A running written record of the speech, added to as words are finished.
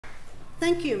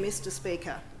Thank you, Mr.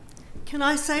 Speaker. Can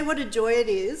I say what a joy it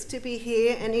is to be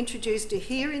here and introduced to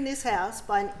here in this House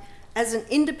as an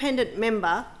independent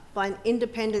member by an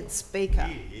independent Speaker,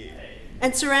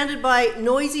 and surrounded by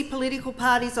noisy political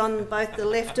parties on both the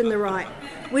left and the right,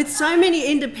 with so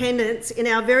many independents in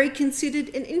our very considered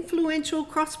and influential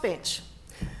crossbench.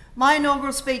 My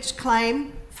inaugural speech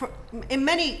in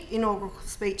many inaugural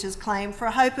speeches claim for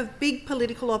a hope of big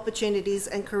political opportunities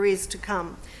and careers to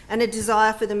come, and a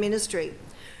desire for the ministry.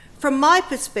 From my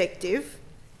perspective,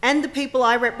 and the people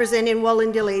I represent in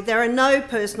Wollondilly, there are no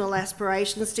personal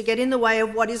aspirations to get in the way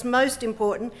of what is most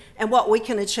important and what we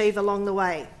can achieve along the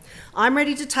way. I'm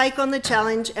ready to take on the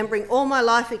challenge and bring all my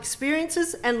life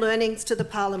experiences and learnings to the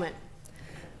Parliament.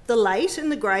 The late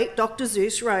and the great Dr.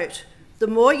 Seuss wrote, "The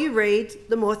more you read,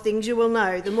 the more things you will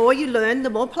know. The more you learn, the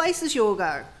more places you'll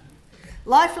go."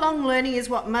 Lifelong learning is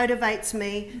what motivates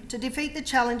me to defeat the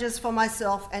challenges for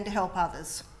myself and to help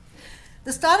others.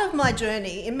 The start of my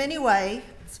journey, in many ways,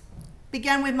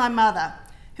 began with my mother,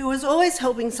 who was always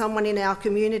helping someone in our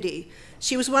community.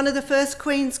 She was one of the first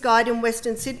Queen's Guide in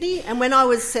Western Sydney, and when I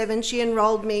was 7, she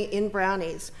enrolled me in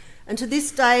Brownies. And to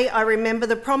this day, I remember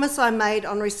the promise I made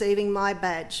on receiving my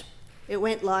badge. It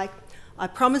went like, "I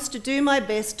promise to do my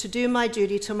best to do my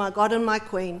duty to my God and my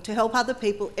Queen, to help other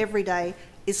people every day,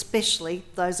 especially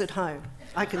those at home."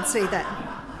 I can see that.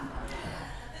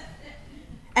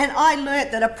 And I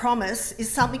learnt that a promise is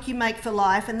something you make for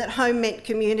life, and that home meant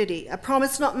community. A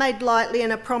promise not made lightly,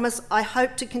 and a promise I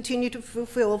hope to continue to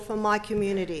fulfil for my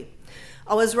community.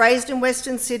 I was raised in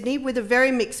Western Sydney with a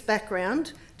very mixed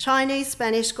background: Chinese,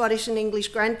 Spanish, Scottish and English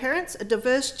grandparents, a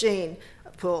diverse gene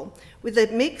pool, with a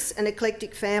mixed and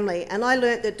eclectic family, and I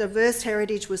learnt that diverse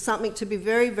heritage was something to be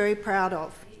very, very proud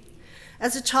of.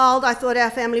 As a child, I thought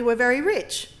our family were very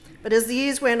rich. But as the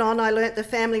years went on, I learnt the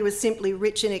family was simply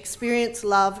rich in experience,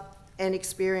 love and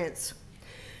experience.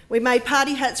 We made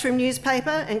party hats from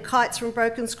newspaper and kites from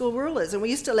broken school rulers, and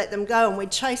we used to let them go and we'd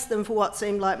chase them for what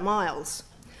seemed like miles.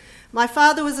 My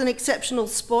father was an exceptional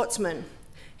sportsman.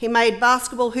 He made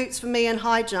basketball hoops for me and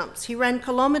high jumps. He ran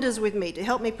kilometres with me to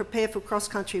help me prepare for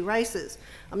cross-country races.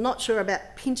 I'm not sure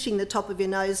about pinching the top of your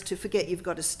nose to forget you've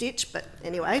got a stitch, but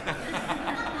anyway.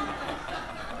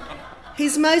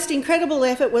 His most incredible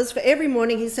effort was for every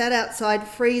morning he sat outside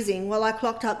freezing while I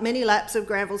clocked up many laps of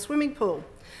Granville swimming pool.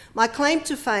 My claim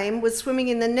to fame was swimming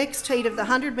in the next heat of the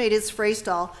 100 metres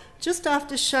freestyle just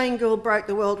after Shane Gould broke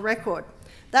the world record.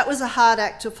 That was a hard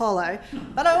act to follow,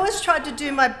 but I always tried to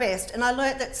do my best, and I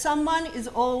learnt that someone is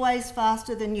always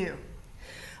faster than you.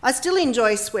 I still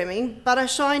enjoy swimming, but I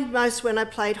shined most when I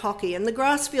played hockey, and the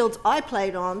grass fields I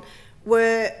played on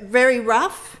were very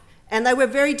rough, and they were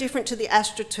very different to the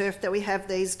AstroTurf that we have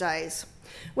these days.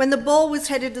 When the ball was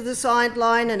headed to the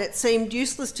sideline and it seemed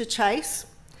useless to chase,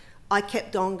 I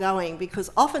kept on going, because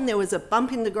often there was a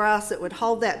bump in the grass that would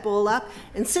hold that ball up,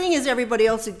 and seeing as everybody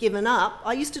else had given up,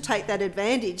 I used to take that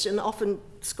advantage and often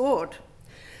scored.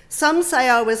 Some say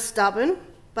I was stubborn,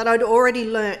 but I'd already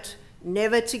learnt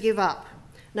never to give up,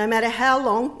 no matter how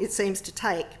long it seems to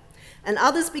take. And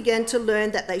others began to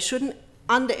learn that they shouldn't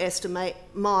underestimate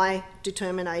my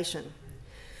determination.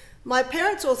 My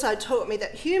parents also taught me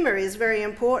that humour is very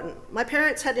important. My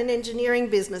parents had an engineering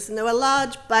business, and there were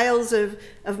large bales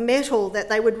of metal that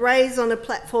they would raise on a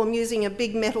platform using a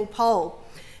big metal pole.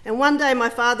 And one day my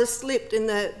father slipped and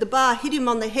the bar hit him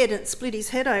on the head and split his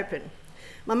head open.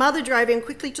 My mother drove him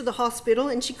quickly to the hospital,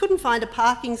 and she couldn't find a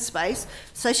parking space,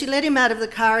 so she let him out of the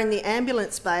car in the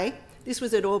ambulance bay. This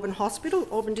was at Auburn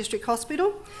District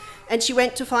Hospital, and she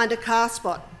went to find a car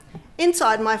spot.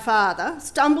 Inside, my father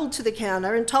stumbled to the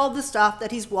counter and told the staff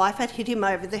that his wife had hit him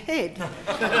over the head.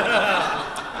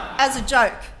 As a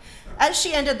joke. As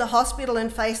she entered the hospital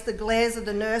and faced the glares of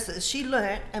the nurses, she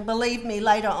learnt, and believe me,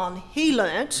 later on, he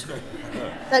learnt,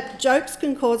 that jokes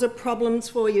can cause problems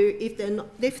for you if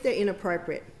they're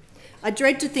inappropriate. I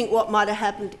dread to think what might have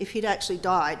happened if he'd actually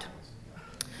died.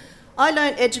 I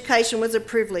learnt education was a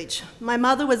privilege. My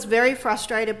mother was very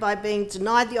frustrated by being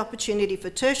denied the opportunity for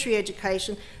tertiary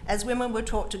education, as women were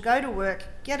taught to go to work,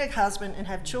 get a husband and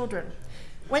have children.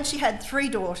 When she had 3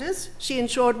 daughters, she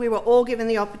ensured we were all given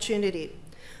the opportunity.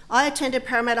 I attended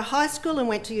Parramatta High School and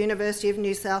went to University of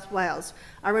New South Wales.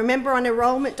 I remember on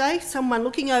enrolment day someone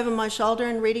looking over my shoulder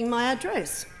and reading my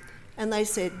address. And they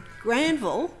said,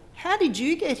 "Granville, how did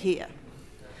you get here?"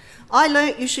 I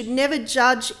learnt you should never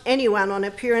judge anyone on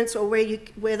appearance or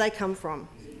where they come from.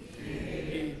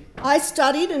 I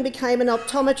studied and became an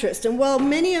optometrist, and while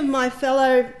many of my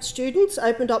fellow students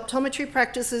opened optometry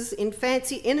practices in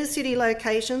fancy inner city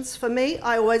locations, for me,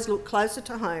 I always look closer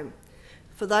to home,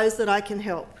 for those that I can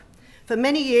help. For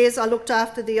many years, I looked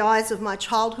after the eyes of my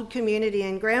childhood community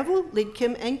in Granville,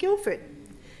 Lidcombe and Guildford.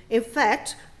 In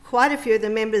fact, quite a few of the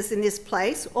members in this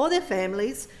place or their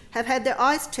families have had their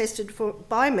eyes tested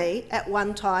by me at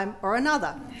one time or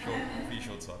another.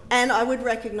 And I would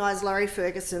recognise Laurie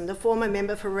Ferguson, the former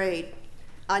member for Reid.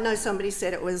 I know somebody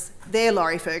said it was their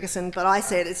Laurie Ferguson, but I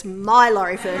said it's my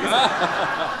Laurie Ferguson.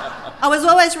 I was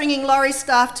always ringing Laurie's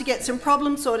staff to get some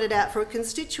problems sorted out for a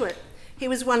constituent. He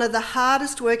was one of the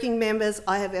hardest working members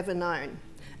I have ever known.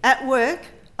 At work,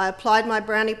 I applied my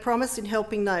brownie promise in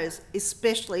helping those,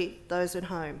 especially those at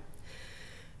home.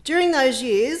 During those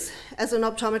years, as an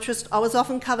optometrist, I was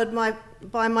often covered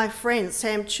by my friends,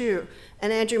 Sam Chu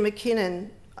and Andrew McKinnon,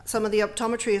 some of the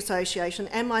Optometry Association,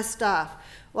 and my staff,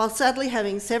 while sadly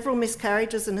having several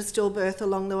miscarriages and a stillbirth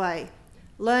along the way,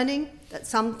 learning that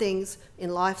some things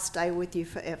in life stay with you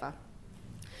forever.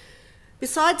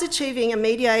 Besides achieving a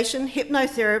mediation,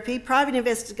 hypnotherapy, private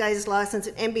investigator's licence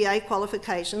and MBA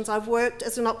qualifications, I've worked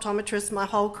as an optometrist my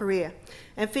whole career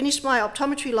and finished my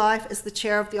optometry life as the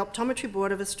chair of the Optometry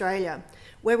Board of Australia,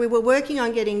 where we were working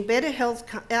on getting better health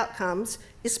outcomes,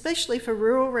 especially for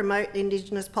rural, remote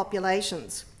Indigenous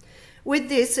populations. With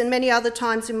this and many other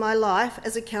times in my life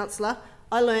as a counsellor,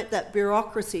 I learnt that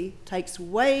bureaucracy takes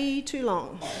way too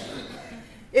long.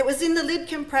 It was in the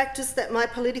Lidcombe practice that my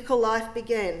political life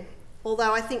began.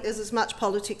 Although I think there's as much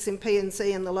politics in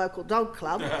PNC and the local dog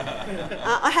club.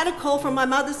 I had a call from my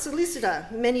mother's solicitor,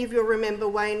 many of you will remember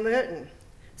Wayne Merton,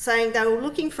 saying they were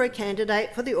looking for a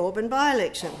candidate for the Auburn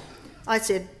by-election. I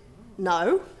said,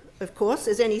 no, of course,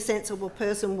 as any sensible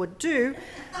person would do,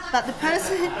 but the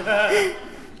person...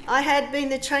 I had been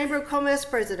the Chamber of Commerce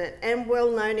President and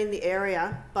well known in the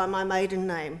area by my maiden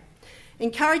name.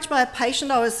 Encouraged by a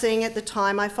patient I was seeing at the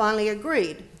time, I finally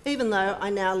agreed, even though I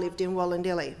now lived in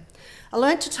Wollondilly. I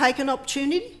learnt to take an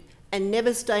opportunity and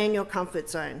never stay in your comfort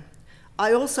zone.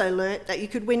 I also learnt that you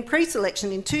could win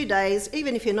pre-selection in 2 days,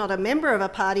 even if you're not a member of a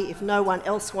party, if no one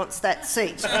else wants that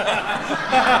seat.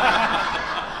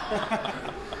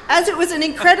 As it was an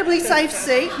incredibly safe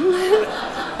seat,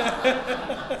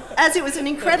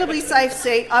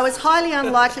 I was highly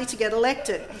unlikely to get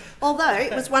elected, although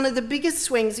it was one of the biggest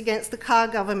swings against the Carr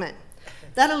government.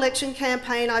 That election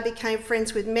campaign, I became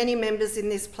friends with many members in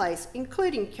this place,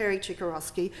 including Kerry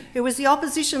Chikarovsky, who was the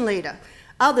opposition leader.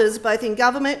 Others, both in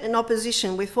government and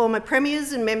opposition, with former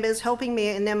premiers and members helping me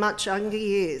in their much younger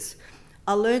years.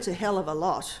 I learnt a hell of a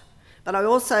lot. But I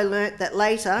also learnt that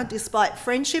later, despite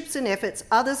friendships and efforts,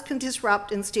 others can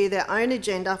disrupt and steer their own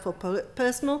agenda for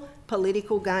personal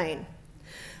political gain.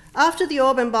 After the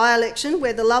Auburn by-election,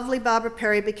 where the lovely Barbara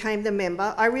Perry became the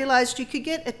member, I realised you could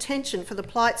get attention for the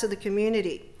plights of the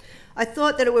community. I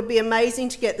thought that it would be amazing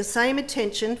to get the same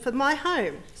attention for my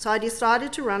home, so I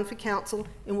decided to run for council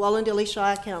in Wollondilly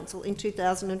Shire Council in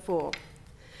 2004.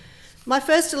 My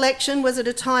first election was at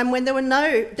a time when there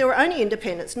were only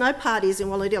independents, no parties in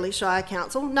Wollondilly Shire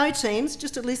Council, no teams,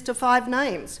 just a list of 5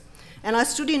 names. And I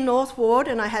stood in North Ward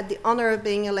and I had the honour of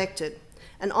being elected,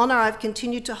 an honour I've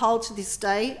continued to hold to this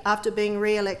day after being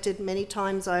re-elected many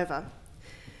times over.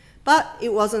 But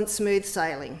it wasn't smooth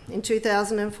sailing in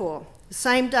 2004. The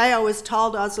same day I was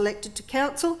told I was elected to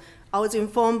council, I was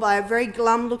informed by a very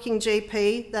glum-looking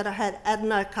GP that I had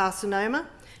adenocarcinoma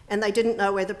and they didn't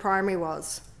know where the primary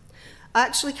was. I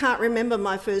actually can't remember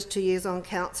my first 2 years on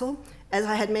council, as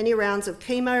I had many rounds of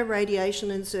chemo,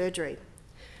 radiation and surgery.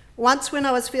 Once when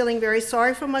I was feeling very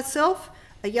sorry for myself,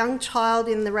 a young child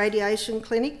in the radiation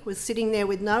clinic was sitting there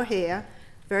with no hair,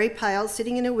 very pale,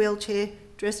 sitting in a wheelchair,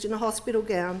 dressed in a hospital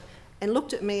gown, and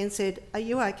looked at me and said, "Are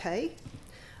you okay?"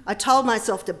 I told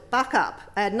myself to buck up.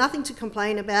 I had nothing to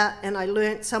complain about, and I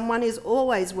learnt someone is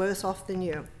always worse off than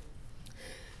you.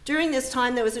 During this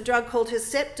time, there was a drug called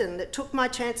Herceptin that took my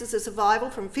chances of survival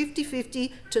from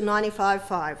 50-50 to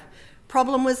 95-5.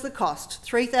 Problem was the cost,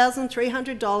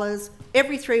 $3,300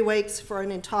 every 3 weeks for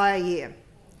an entire year.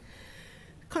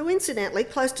 Coincidentally,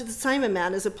 close to the same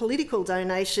amount as a political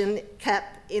donation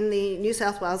cap in the New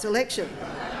South Wales election.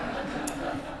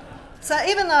 So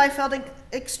even though I felt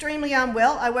extremely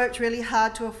unwell, I worked really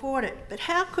hard to afford it. But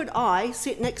how could I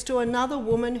sit next to another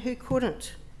woman who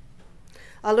couldn't?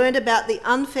 I learned about the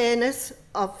unfairness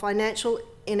of financial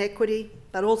inequity,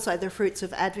 but also the fruits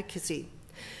of advocacy.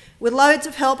 With loads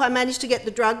of help, I managed to get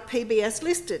the drug PBS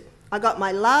listed. I got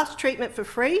my last treatment for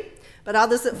free, but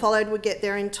others that followed would get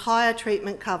their entire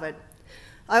treatment covered.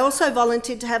 I also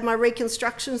volunteered to have my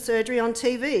reconstruction surgery on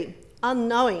TV,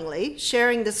 unknowingly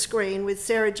sharing the screen with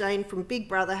Sarah Jane from Big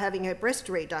Brother having her breast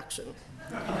reduction.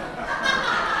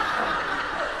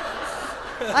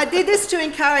 I did this to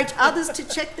encourage others to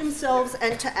check themselves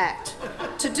and to act,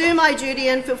 to do my duty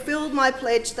and fulfil my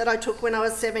pledge that I took when I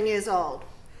was 7 years old.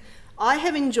 I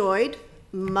have enjoyed,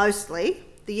 mostly,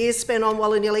 the years spent on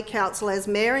Wollondilly Council as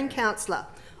Mayor and Councillor,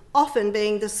 often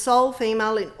being the sole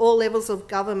female in all levels of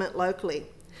government locally.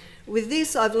 With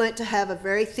this, I've learnt to have a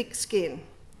very thick skin.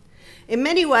 In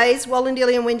many ways,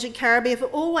 Wollondilly and Wingecarribee have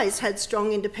always had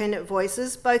strong independent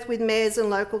voices, both with mayors and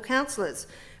local councillors,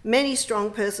 many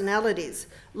strong personalities,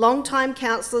 long-time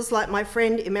councillors like my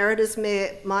friend Emeritus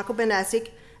Mayor Michael Banasic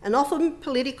and often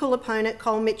political opponent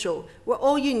Col Mitchell were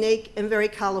all unique and very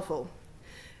colourful.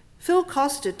 Phil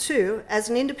Costa too, as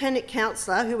an independent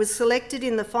councillor who was selected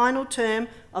in the final term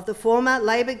of the former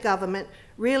Labor government,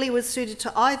 really was suited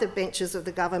to either benches of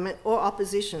the government or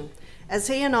opposition, as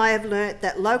he and I have learnt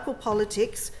that local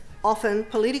politics, often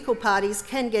political parties,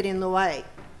 can get in the way.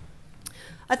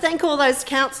 I thank all those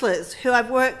councillors who I've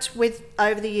worked with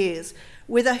over the years,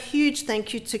 with a huge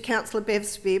thank you to Councillor Bev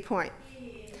Spearpoint,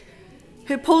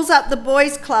 who pulls up the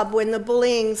boys' club when the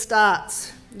bullying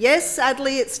starts. Yes,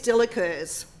 sadly, it still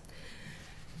occurs.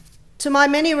 To my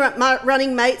many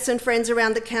running mates and friends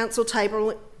around the council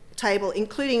table,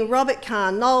 including Robert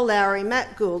Kahn, Noel Lowry,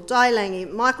 Matt Gould, Di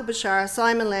Lange, Michael Bashara,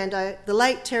 Simon Lando, the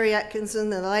late Terry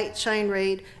Atkinson, the late Shane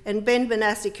Reid, and Ben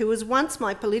Banasic, who was once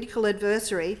my political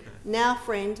adversary, now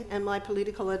friend and my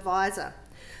political advisor.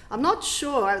 I'm not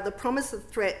sure of the promise of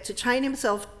threat to chain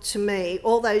himself to me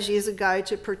all those years ago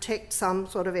to protect some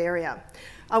sort of area.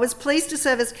 I was pleased to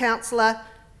serve as councillor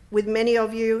with many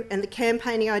of you and the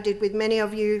campaigning I did with many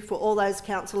of you for all those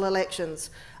council elections.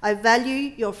 I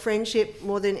value your friendship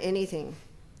more than anything.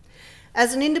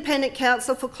 As an independent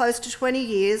councillor for close to 20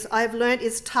 years, I have learnt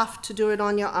it's tough to do it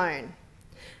on your own.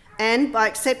 And by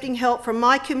accepting help from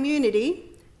my community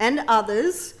and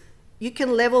others, you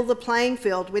can level the playing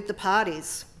field with the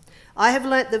parties. I have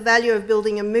learnt the value of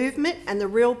building a movement and the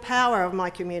real power of my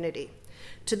community.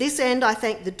 To this end, I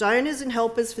thank the donors and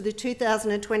helpers for the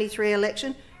 2023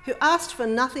 election who asked for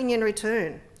nothing in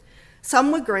return.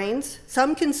 Some were Greens,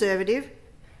 some Conservative,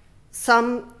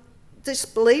 some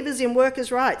disbelievers in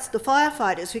workers' rights, the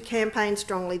firefighters who campaigned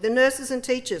strongly, the nurses and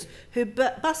teachers who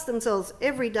bust themselves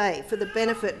every day for the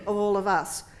benefit of all of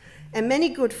us, and many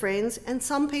good friends and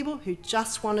some people who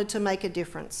just wanted to make a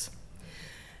difference.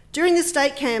 During the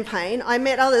state campaign, I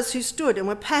met others who stood and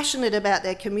were passionate about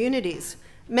their communities.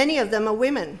 Many of them are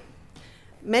women.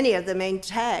 Many of them being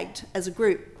tagged as a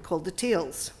group called the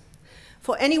Teals.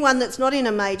 For anyone that's not in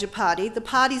a major party, the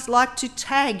parties like to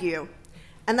tag you,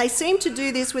 and they seem to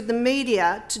do this with the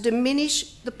media to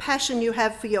diminish the passion you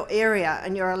have for your area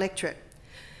and your electorate.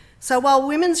 So while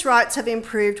women's rights have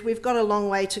improved, we've got a long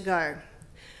way to go.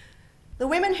 The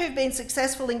women who've been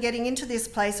successful in getting into this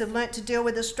place have learnt to deal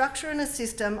with a structure and a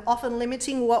system often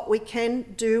limiting what we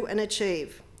can do and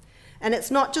achieve. And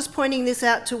it's not just pointing this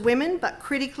out to women, but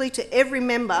critically to every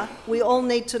member. We all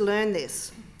need to learn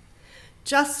this.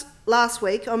 Just last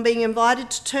week, I'm being invited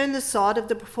to turn the sod of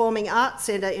the Performing Arts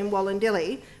Centre in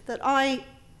Wollondilly that I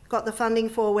got the funding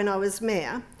for when I was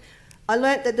mayor. I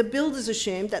learnt that the builders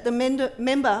assumed that the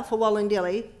member for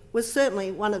Wollondilly was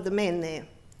certainly one of the men there.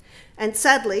 And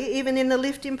sadly, even in the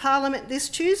lift in Parliament this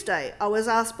Tuesday, I was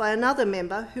asked by another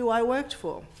member who I worked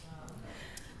for.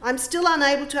 I'm still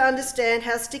unable to understand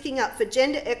how sticking up for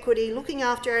gender equity, looking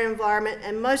after our environment,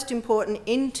 and most important,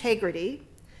 integrity,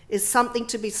 is something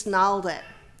to be snarled at.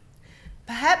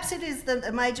 Perhaps it is that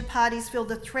the major parties feel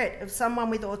the threat of someone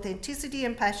with authenticity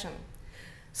and passion.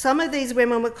 Some of these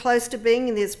women were close to being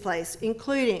in this place,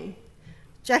 including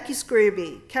Jackie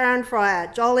Scrooby, Karen Fryer,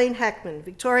 Jolene Hackman,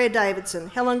 Victoria Davidson,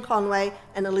 Helen Conway,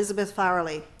 and Elizabeth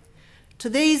Farrelly. To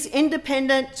these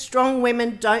independent, strong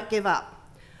women, don't give up.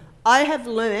 I have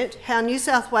learnt how New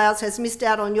South Wales has missed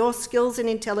out on your skills and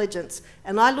intelligence,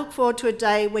 and I look forward to a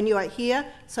day when you are here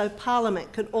so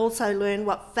Parliament can also learn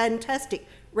what fantastic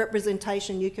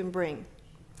representation you can bring.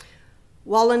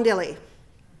 Wollondilly.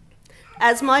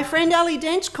 As my friend Ali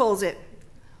Dench calls it,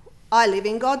 I live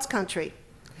in God's country.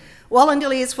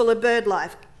 Wollondilly is full of bird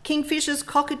life, kingfishers,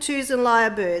 cockatoos and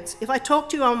lyrebirds. If I talk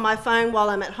to you on my phone while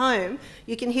I'm at home,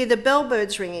 you can hear the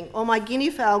bellbirds ringing or my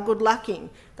guinea fowl good-lucking.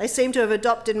 They seem to have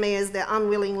adopted me as their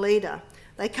unwilling leader.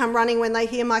 They come running when they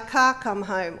hear my car come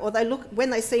home, or they look when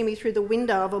they see me through the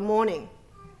window of a morning.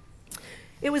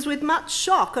 It was with much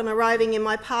shock on arriving in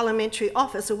my parliamentary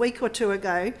office a week or two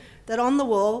ago that on the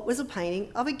wall was a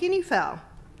painting of a guinea fowl.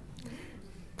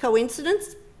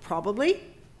 Coincidence? Probably,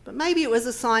 but maybe it was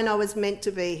a sign I was meant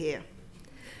to be here.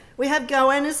 We have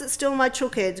goannas that steal my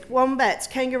chook heads, wombats,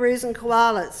 kangaroos and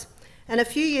koalas. And a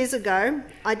few years ago,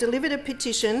 I delivered a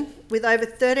petition with over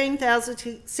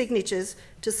 13,000 signatures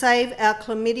to save our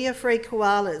chlamydia-free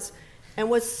koalas, and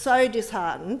was so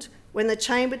disheartened when the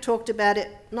Chamber talked about it,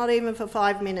 not even for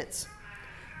 5 minutes.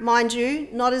 Mind you,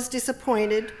 not as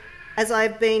disappointed as I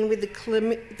have been with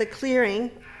the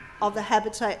clearing of the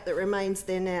habitat that remains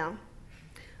there now.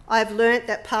 I have learnt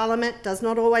that Parliament does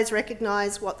not always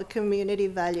recognise what the community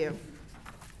value.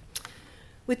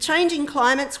 With changing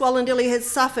climates, Wollondilly has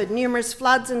suffered numerous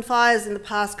floods and fires in the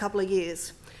past couple of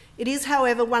years. It is,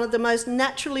 however, one of the most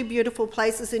naturally beautiful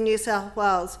places in New South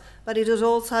Wales, but it is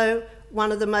also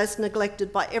one of the most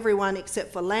neglected by everyone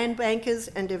except for land bankers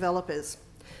and developers.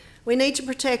 We need to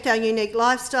protect our unique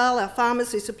lifestyle, our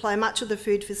farmers who supply much of the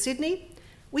food for Sydney.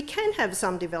 We can have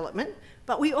some development,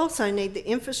 but we also need the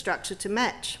infrastructure to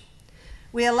match.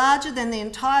 We are larger than the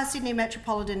entire Sydney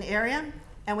metropolitan area,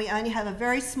 and we only have a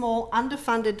very small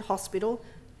underfunded hospital,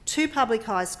 2 public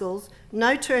high schools,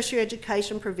 no tertiary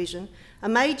education provision, a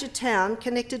major town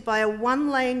connected by a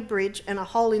 1-lane bridge and a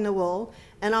hole in the wall,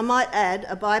 and I might add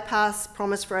a bypass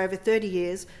promised for over 30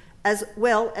 years, as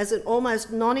well as an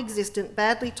almost non-existent,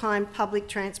 badly timed public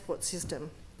transport system.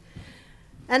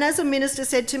 And as a minister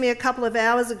said to me a couple of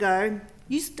hours ago,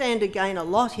 you stand to gain a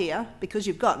lot here because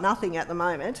you've got nothing at the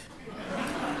moment.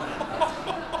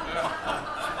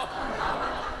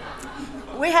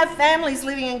 We have families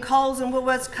living in Coles and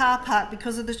Woolworths car park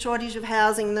because of the shortage of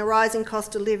housing and the rising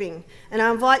cost of living. And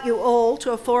I invite you all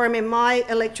to a forum in my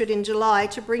electorate in July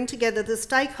to bring together the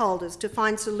stakeholders to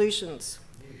find solutions.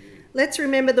 Let's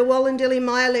remember the Wollondilly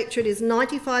my electorate is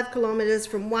 95 kilometres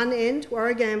from one end,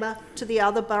 Warragamba, to the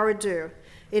other, Burradoo.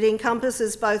 It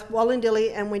encompasses both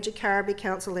Wollondilly and Wingecarribee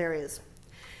council areas.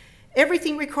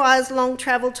 Everything requires long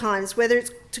travel times, whether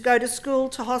it's to go to school,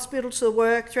 to hospital, to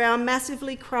work, through our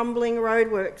massively crumbling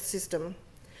roadwork system.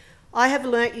 I have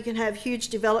learnt you can have huge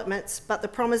developments, but the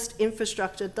promised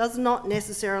infrastructure does not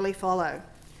necessarily follow.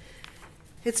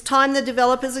 It's time the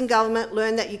developers and government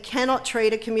learn that you cannot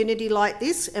treat a community like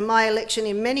this, and my election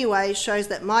in many ways shows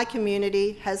that my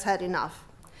community has had enough.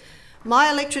 My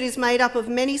electorate is made up of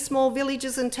many small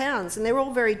villages and towns, and they're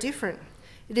all very different.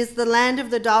 It is the land of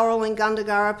the Dharawal and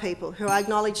Gundagara people, who I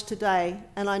acknowledge today,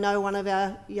 and I know one of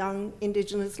our young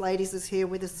Indigenous ladies is here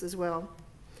with us as well.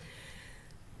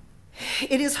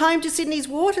 It is home to Sydney's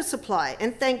water supply,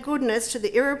 and thank goodness to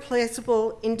the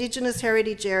irreplaceable Indigenous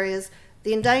heritage areas,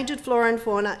 the endangered flora and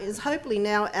fauna is hopefully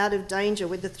now out of danger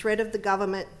with the threat of the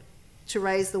government to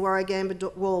raise the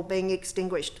Warragamba wall being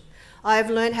extinguished. I have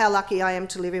learned how lucky I am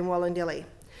to live in Wollondilly.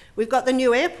 We've got the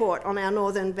new airport on our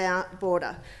northern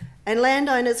border, and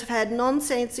landowners have had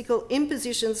nonsensical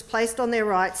impositions placed on their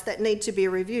rights that need to be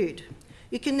reviewed.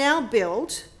 You can now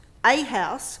build a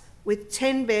house with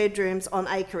 10 bedrooms on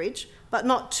acreage, but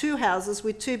not 2 houses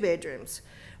with 2 bedrooms.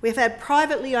 We've had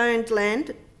privately owned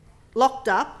land locked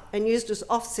up and used as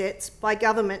offsets by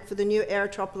government for the new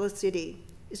Aerotropolis city.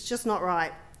 It's just not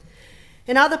right.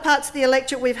 In other parts of the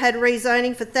electorate, we've had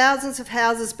rezoning for thousands of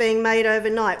houses being made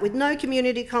overnight with no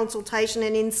community consultation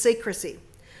and in secrecy.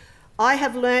 I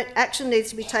have learnt action needs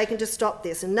to be taken to stop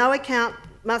this, and no account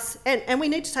must, and we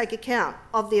need to take account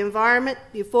of the environment,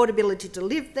 the affordability to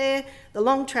live there, the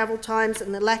long travel times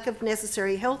and the lack of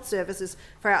necessary health services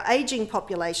for our ageing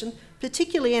population,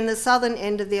 particularly in the southern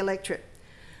end of the electorate.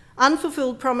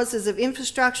 Unfulfilled promises of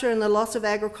infrastructure and the loss of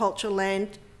agricultural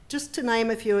land, just to name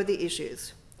a few of the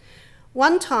issues.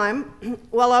 One time,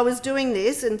 while I was doing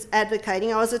this and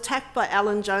advocating, I was attacked by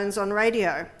Alan Jones on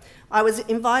radio. I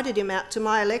invited him out to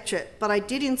my electorate, but I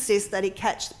did insist that he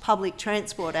catch public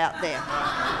transport out there.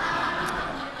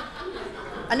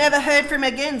 I never heard from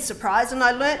him again, surprise, and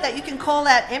I learnt that you can call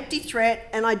out empty threat,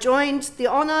 and I joined the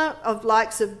honour of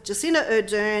likes of Jacinda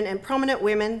Ardern and prominent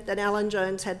women that Alan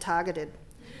Jones had targeted.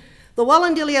 The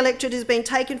Wollondilly electorate has been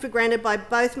taken for granted by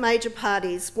both major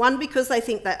parties, one because they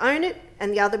think they own it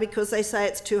and the other because they say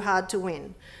it's too hard to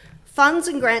win. Funds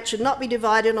and grants should not be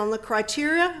divided on the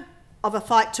criteria of a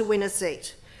fight to win a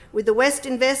seat. With the West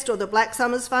Invest or the Black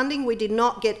Summers funding, we did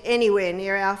not get anywhere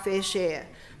near our fair share.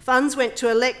 Funds went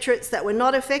to electorates that were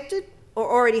not affected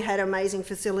or already had amazing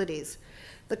facilities.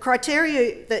 The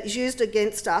criteria that is used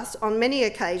against us on many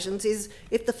occasions is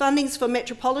if the funding's for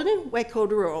metropolitan, we're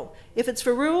called rural. If it's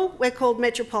for rural, we're called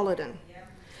metropolitan. Yeah.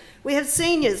 We have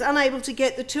seniors unable to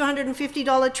get the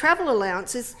 $250 travel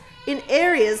allowances in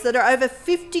areas that are over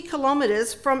 50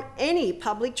 kilometres from any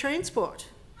public transport.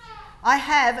 I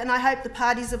have, and I hope the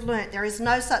parties have learnt, there is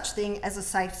no such thing as a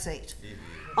safe seat.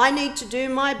 I need to do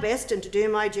my best and to do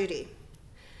my duty.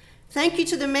 Thank you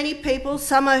to the many people,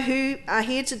 some who are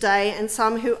here today and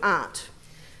some who aren't.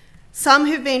 Some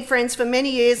who've been friends for many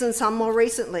years and some more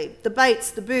recently. The Bates,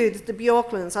 the Booths, the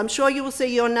Bjorklunds. I'm sure you will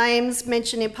see your names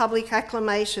mentioned in public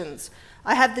acclamations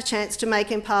I have the chance to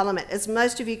make in Parliament, as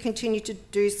most of you continue to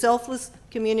do selfless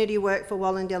community work for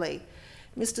Wollondilly.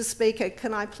 Mr Speaker,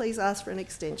 can I please ask for an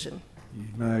extension? You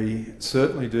may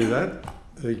certainly do that.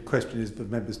 The question is for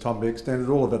members' time to be extended.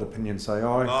 All of that opinion say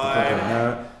aye. Aye.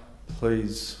 No.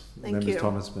 Please, Thank members' you.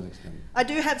 time has been extended. I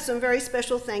do have some very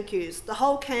special thank yous. The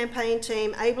whole campaign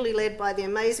team, ably led by the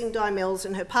amazing Di Mills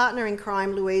and her partner in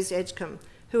crime, Louise Edgecombe,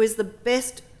 who is the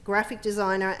best graphic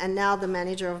designer and now the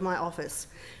manager of my office.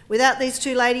 Without these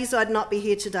two ladies, I'd not be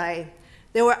here today.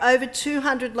 There were over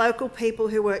 200 local people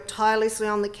who worked tirelessly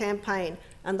on the campaign,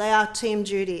 and they are Team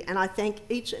Judy, and I thank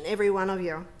each and every one of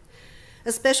you.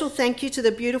 A special thank you to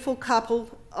the beautiful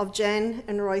couple of Jan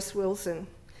and Royce Wilson.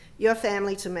 You're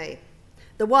family to me.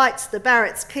 The Whites, the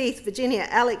Barretts, Keith, Virginia,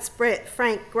 Alex, Brett,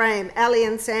 Frank, Graham, Ali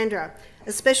and Sandra.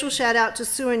 A special shout out to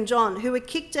Sue and John, who were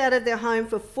kicked out of their home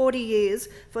for 40 years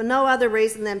for no other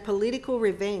reason than political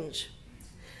revenge.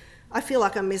 I feel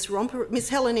like I'm Miss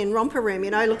Helen in Romper Room,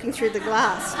 you know, looking through the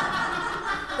glass.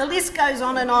 The list goes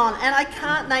on, and I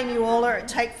can't name you all or it'd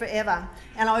take forever,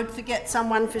 and I would forget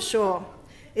someone for sure.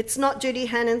 It's not Judy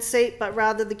Hannan's seat, but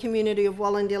rather the community of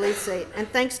Wollondilly's seat, and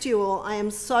thanks to you all, I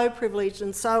am so privileged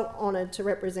and so honoured to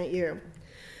represent you.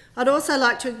 I'd also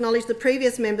like to acknowledge the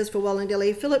previous members for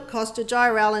Wollondilly, Philip Costa, Jai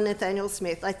Rowell and Nathaniel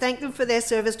Smith. I thank them for their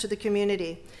service to the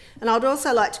community, and I'd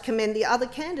also like to commend the other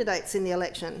candidates in the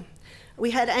election.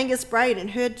 We had Angus Braden,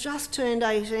 who had just turned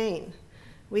 18.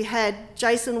 We had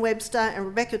Jason Webster and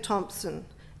Rebecca Thompson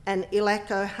and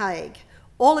Ilako Haig.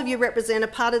 All of you represent a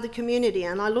part of the community,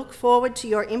 and I look forward to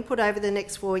your input over the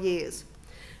next 4 years.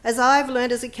 As I've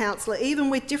learned as a councillor, even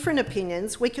with different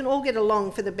opinions, we can all get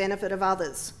along for the benefit of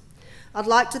others. I'd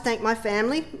like to thank my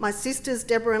family, my sisters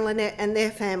Deborah and Lynette and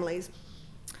their families.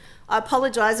 I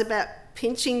apologise about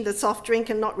pinching the soft drink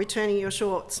and not returning your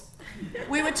shorts.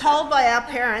 We were told by our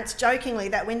parents, jokingly,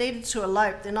 that we needed to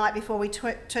elope the night before we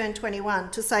turned 21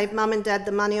 to save Mum and Dad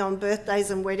the money on birthdays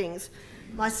and weddings.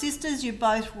 My sisters, you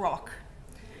both rock.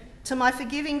 To my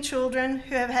forgiving children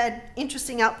who have had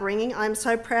interesting upbringing, I am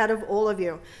so proud of all of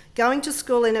you. Going to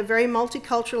school in a very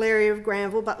multicultural area of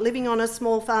Granville, but living on a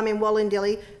small farm in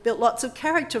Wollondilly, built lots of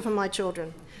character for my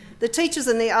children. The teachers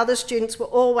and the other students were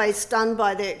always stunned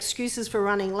by their excuses for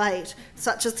running late,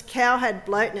 such as the cow had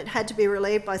bloat and it had to be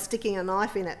relieved by sticking a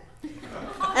knife in it.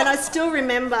 And I still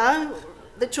remember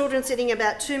the children sitting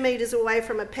about 2 metres away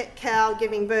from a pet cow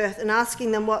giving birth and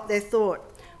asking them what they thought.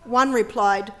 One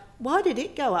replied, "Why did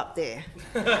it go up there?"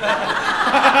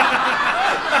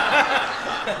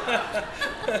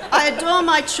 I adore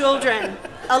my children.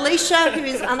 Alicia, who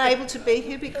is unable to be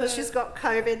here because she's got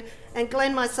COVID, and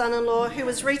Glenn, my son-in-law, who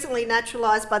was recently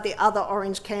naturalised by the other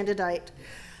Orange candidate.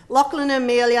 Lachlan,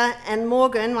 Amelia, and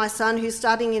Morgan, my son, who's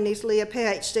studying in Italy, a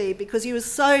PhD, because he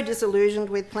was so disillusioned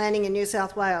with planning in New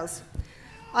South Wales.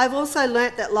 I've also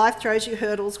learnt that life throws you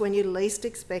hurdles when you least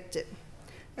expect it.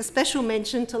 A special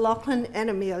mention to Lachlan and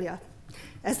Amelia,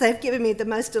 as they've given me the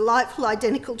most delightful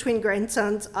identical twin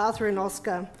grandsons, Arthur and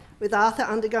Oscar, with Arthur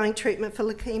undergoing treatment for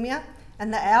leukaemia,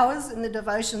 and the hours and the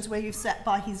devotions where you've sat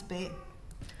by his bed.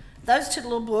 Those two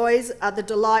little boys are the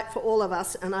delight for all of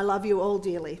us, and I love you all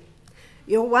dearly.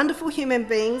 You're wonderful human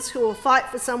beings who will fight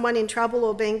for someone in trouble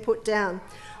or being put down.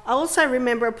 I also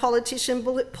remember a politician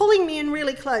pulling me in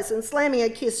really close and slamming a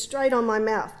kiss straight on my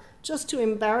mouth, just to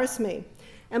embarrass me.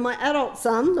 And my adult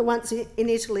son, the once in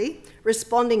Italy,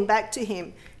 responding back to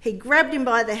him. He grabbed him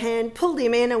by the hand, pulled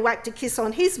him in and whacked a kiss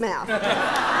on his mouth.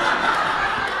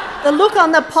 The look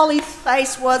on the Polly's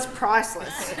face was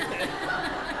priceless.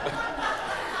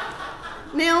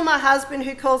 Neil, my husband,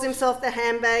 who calls himself the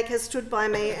handbag, has stood by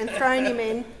me and thrown him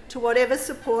in to whatever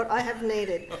support I have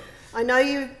needed. I know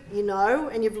you know,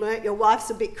 and you've learnt your wife's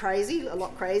a bit crazy, a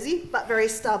lot crazy, but very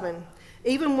stubborn.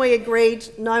 Even we agreed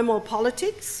no more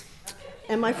politics,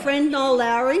 and my friend Noel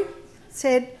Lowry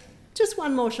said, just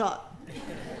one more shot.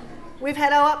 We've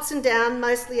had our ups and downs,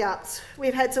 mostly ups.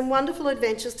 We've had some wonderful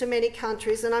adventures to many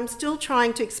countries, and I'm still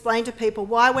trying to explain to people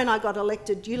why when I got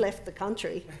elected you left the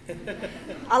country.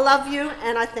 I love you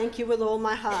and I thank you with all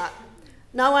my heart.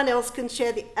 No one else can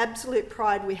share the absolute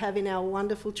pride we have in our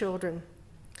wonderful children.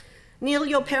 Neil,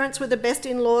 your parents were the best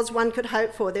in-laws one could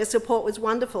hope for. Their support was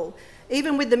wonderful.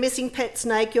 Even with the missing pet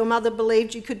snake, your mother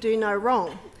believed you could do no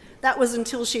wrong. That was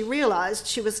until she realised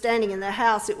she was standing in the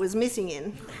house it was missing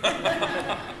in.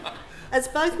 As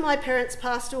both my parents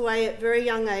passed away at very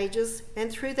young ages,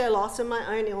 and through their loss and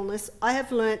my own illness, I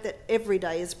have learnt that every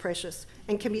day is precious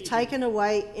and can be taken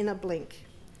away in a blink.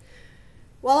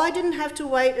 While I didn't have to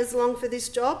wait as long for this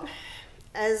job,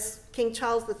 as King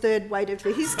Charles III waited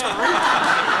for his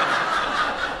time.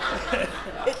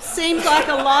 It seems like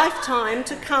a lifetime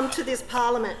to come to this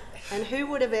parliament, and who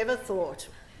would have ever thought?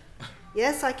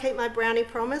 Yes, I keep my brownie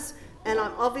promise, and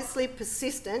I'm obviously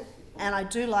persistent, and I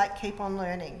do like keep on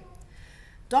learning.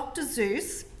 Dr.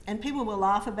 Seuss, and people will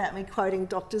laugh about me quoting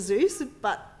Dr. Seuss,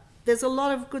 but there's a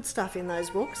lot of good stuff in those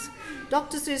books.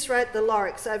 Dr. Seuss wrote the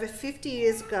Lyrics over 50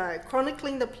 years ago,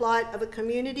 chronicling the plight of a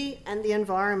community and the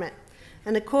environment.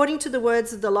 And according to the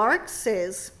words of the Lyrics,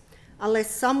 says,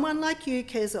 unless someone like you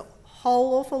cares a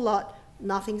whole awful lot,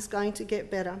 nothing's going to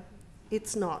get better.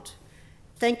 It's not.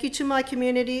 Thank you to my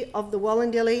community of the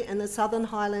Wollondilly and the Southern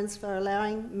Highlands for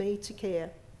allowing me to care.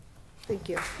 Thank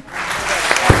you.